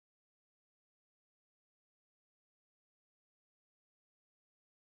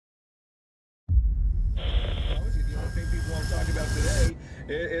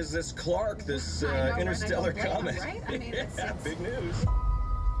is this Clark, this interstellar comet. Right? I mean, it's Big news.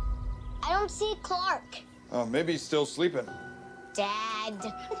 I don't see Clark. Oh, maybe he's still sleeping.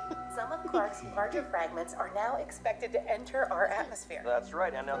 Dad. Some of Clark's larger fragments are now expected to enter our atmosphere. That's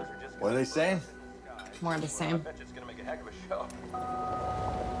right, and others are just... What are they saying? more of the I same. bet you it's gonna make a heck of a show.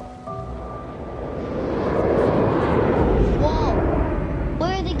 Whoa!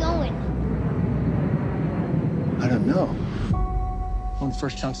 Where are they going? I don't know. One of the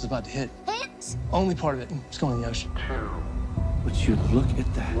first chunks is about to hit. Hit? Only part of it. It's going in the ocean. Would you look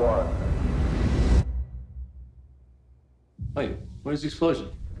at that? Wait, where's the explosion?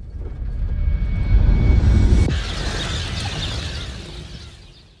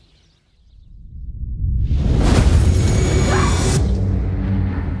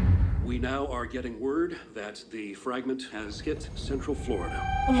 We now are getting word that the fragment has hit Central Florida.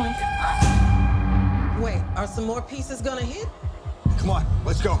 Oh my God. Wait, are some more pieces gonna hit? Come on,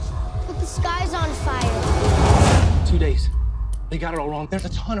 let's go. But the sky's on fire. 2 days. They got it all wrong. There's a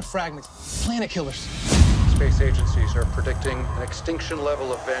ton of fragments. Planet killers. Space agencies are predicting an extinction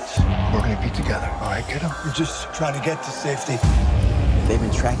level event. We're gonna be together, all right, kiddo? We're just trying to get to safety. They've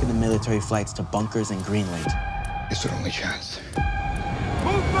been tracking the military flights to bunkers in Greenland. It's our only chance.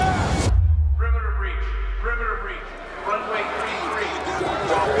 Move back! Perimeter breach. Perimeter breach. Runway 33.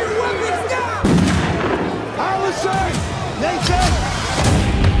 Drop your weapons now! Allison! Nathan!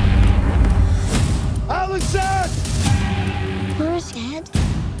 Allison! Where's Dad?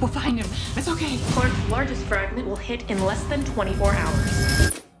 We'll find him. It's okay. Clark's largest fragment will hit in less than 24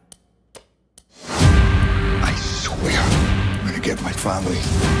 hours. I swear, I'm gonna get my family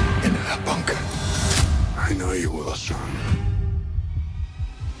into that bunker. I know you will, son.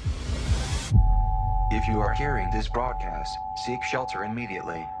 If you are hearing this broadcast, seek shelter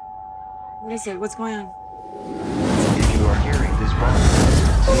immediately. What is it? What's going on? If you are hearing this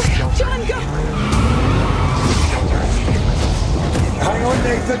broadcast, seek shelter John, go! immediately. Seek shelter immediately. Hang on,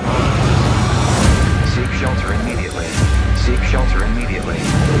 Nathan. Seek shelter immediately. Seek shelter immediately.